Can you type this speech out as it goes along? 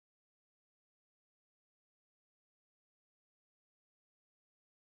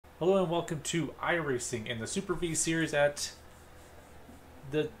Hello and welcome to iRacing in the Super V series at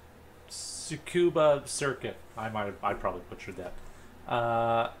the Tsukuba circuit. I probably butchered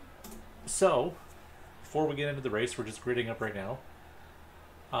that. So, before we get into the race, we're just gridding up right now.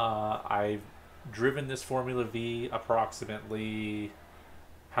 I've driven this Formula V approximately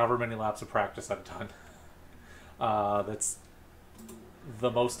however many laps of practice I've done. That's the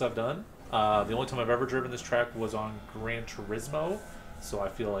most I've done. The only time I've ever driven this track was on Gran Turismo. So I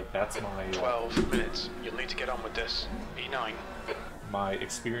feel like that's my 12 minutes. You'll need to get on with this. E9. My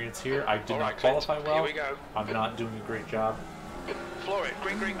experience here. I did All not right, qualify Clint, well. here we go. I'm not doing a great job. Floor it.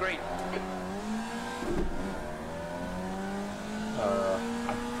 Green, green, green.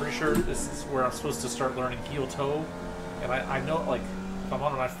 I'm pretty sure this is where I'm supposed to start learning heel toe, and I know, like, if I'm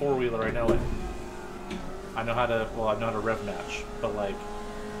on my four-wheeler, I know it. I know how to. Well, I know how to rev match, but like.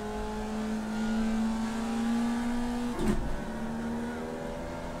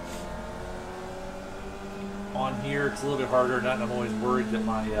 On here, it's a little bit harder, and I'm always worried that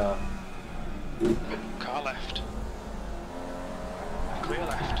my Car left. Clear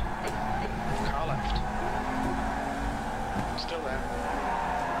left. Car left. Still there.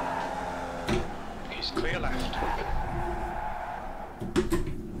 He's clear left.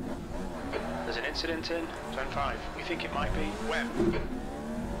 There's an incident in turn 5. We think it might be Webb.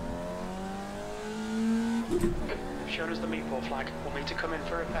 They've shown us the meatball flag. We'll need to come in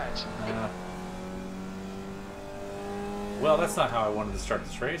for repairs. Well, that's not how I wanted to start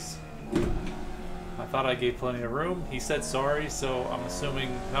this race. I thought I gave plenty of room. He said sorry, so I'm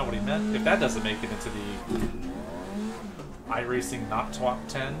assuming not what he meant. If that doesn't make it into the iRacing not top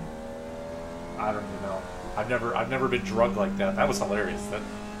 10, I don't even know. I've never been drugged like that. That was hilarious.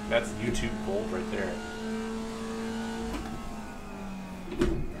 That's YouTube gold right there.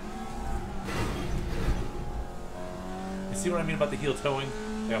 You see what I mean about the heel towing?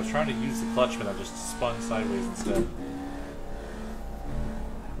 Yeah, I was trying to use the clutch, but I just spun sideways instead.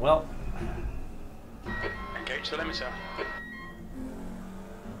 Well, engage the limiter.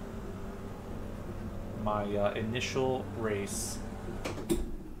 My initial race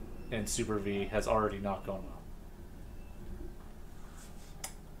in Super V has already not gone well.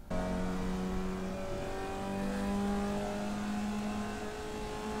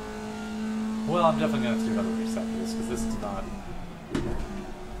 Well, I'm definitely going to have to do another race after this, because this is not...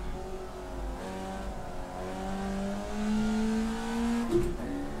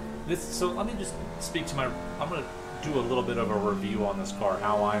 So let me just speak to I'm going to do a little bit of a review on this car,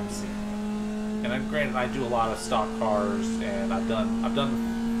 how I'm seeing it. And granted, I do a lot of stock cars, and I've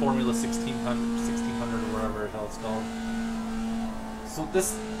done Formula 1600 or whatever the hell it's called. So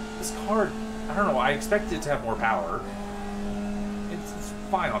this car, I don't know, I expected it to have more power. It's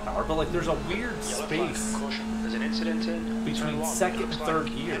fine on power, but like there's a weird space There's an incident in between second and third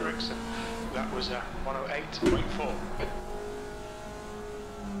gear. Henriksen. That was 108.4.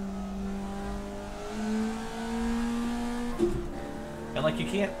 And like you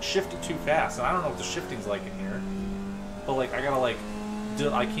can't shift it too fast, and I don't know what the shifting's like in here. But like I gotta like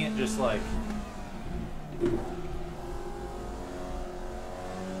I can't just like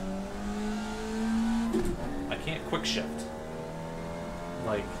I can't quick shift.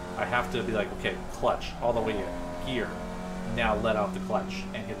 Like I have to be like, okay, clutch all the way in, gear, now let out the clutch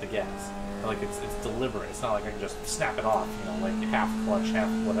and hit the gas. Like it's deliberate. It's not like I can just snap it off, you know, like half clutch, half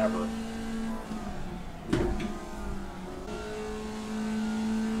whatever.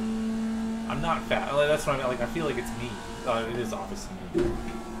 I'm not fat. Like, that's what I mean. Like I feel like it's me. It is obviously me.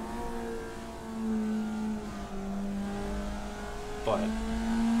 But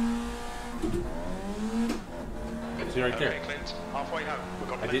see right there. Okay, Clint, halfway home. We've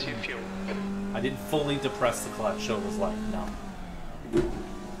got plenty of fuel. I didn't fully depress the clutch, so it was like no. You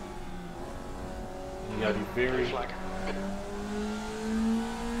gotta be very. Flag.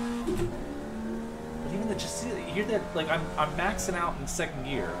 But even the just see, you hear that? Like I'm maxing out in second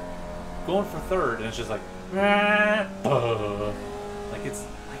gear. Going for third, and it's just like, like it's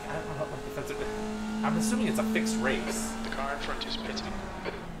like I don't know, like if that's I'm assuming it's a fixed race. The car in front is pitting.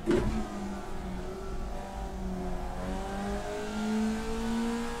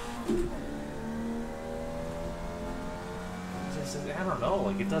 I don't know,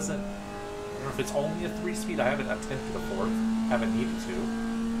 like it doesn't. I don't know if it's only a 3-speed. I haven't attempted a 4th. Haven't needed to.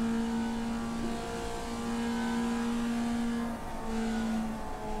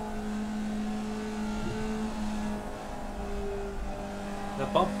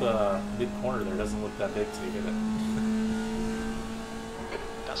 That bump mid-corner there doesn't look that big to you, did it?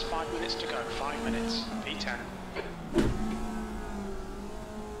 That's 5 minutes to go. 5 minutes. P10.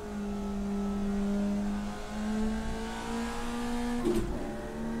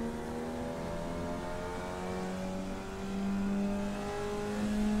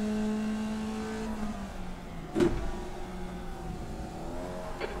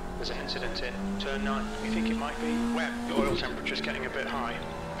 There's an incident in turn 9. We think it might be wet. The oil temperature's getting a bit high.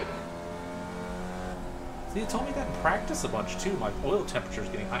 See, you told me that in practice a bunch too. My oil temperature's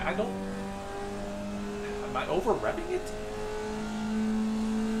getting high. I don't... Am I over-revving it?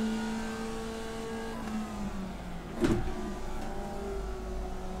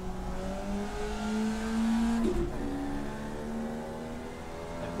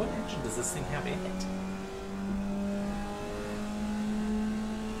 Like, what engine does this thing have in it?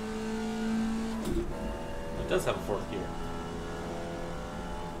 It does have a fourth gear.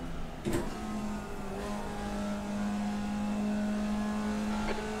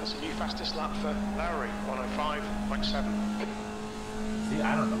 That's a new fastest lap for Lowry, 105.7. See,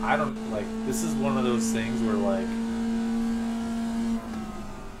 I don't know. I don't, like, this is one of those things where, like,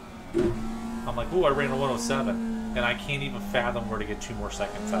 I'm like, ooh, I ran a 107, and I can't even fathom where to get 2 more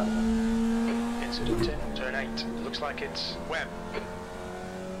seconds out of it. Incident in turn 8. Looks like it's Webb.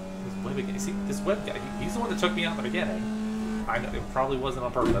 This Webb again. See, this Webb guy, he's the one that took me out in the beginning. I know, it probably wasn't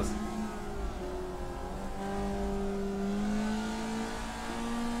on purpose.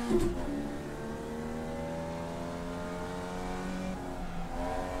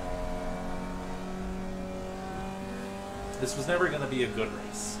 This was never going to be a good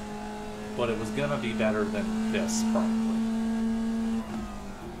race, but it was going to be better than this, probably.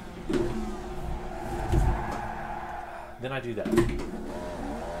 Then I do that.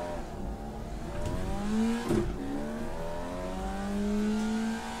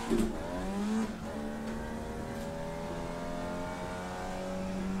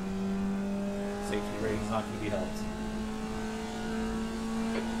 Safety rating's not going to be helped.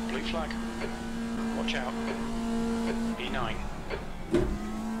 Blue flag. Watch out. E9.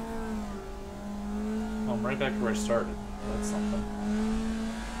 Well, I'm right back where I started. That's something.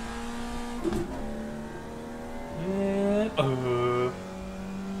 And,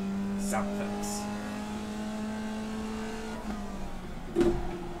 sound effects.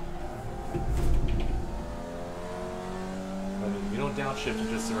 But you don't downshift in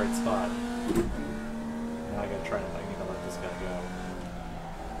just the right spot. Now I gotta try and I need to let this guy go.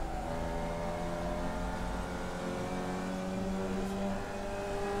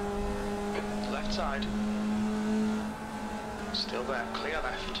 Left side. Still there. Clear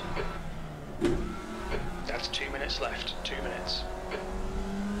left. That's 2 minutes left. 2 minutes.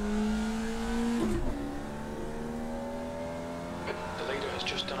 The leader has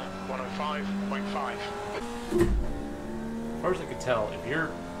just done a 105.5. As far as I can tell, if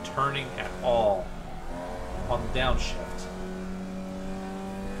you're turning at all on the downshift,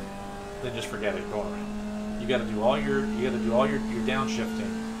 then just forget it. Go around. You got to do all your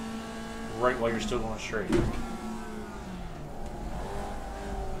downshifting right while you're still going straight.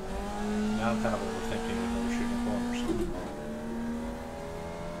 Now I'm kind of overthinking and overshooting corners.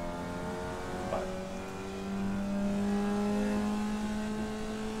 But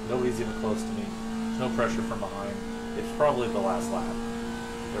nobody's even close to me. There's no pressure from behind. It's probably the last lap.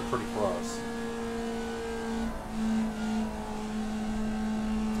 They're pretty close.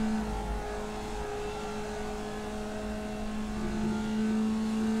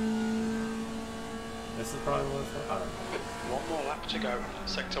 This is probably the last lap. I don't know. One more lap to go.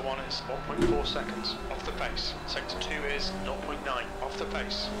 Sector 1 is 1.4 seconds off the pace. Sector 2 is 0.9 off the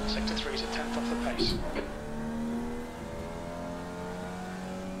pace. Sector 3 is a tenth off the pace.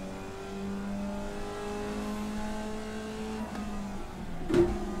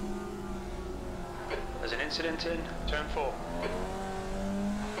 There's an incident in turn 4.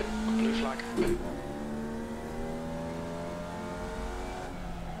 Blue flag.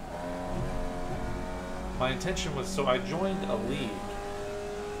 My intention was, so I joined a league,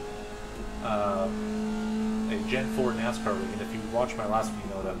 a Gen 4 NASCAR league, and if you watch my last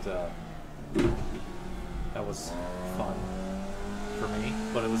video, that was fun for me.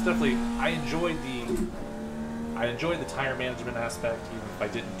 But it was definitely, I enjoyed the tire management aspect, even if I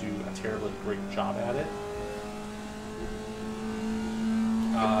didn't do a terribly great job at it.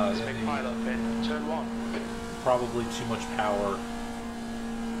 There's a big pile up in turn 1. Probably too much power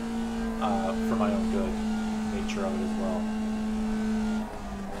for my own good. Nature of it as well.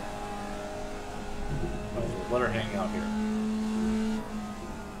 Let her hang out here.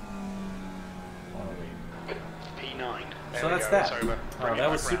 P9. So that's that. That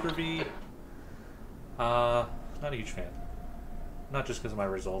was Super Vee. Not a huge fan. Not just because of my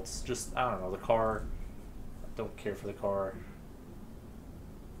results. Just, I don't know, the car. I don't care for the car.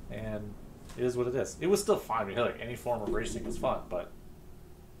 And it is what it is. It was still fine. I mean, like, any form of racing is fun, but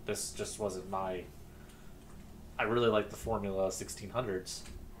this just wasn't my... I really like the Formula 1600s.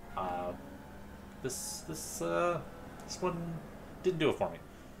 This one didn't do it for me.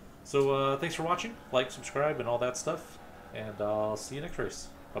 So thanks for watching. Like, subscribe, and all that stuff. And I'll see you next race.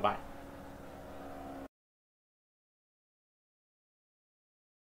 Bye-bye.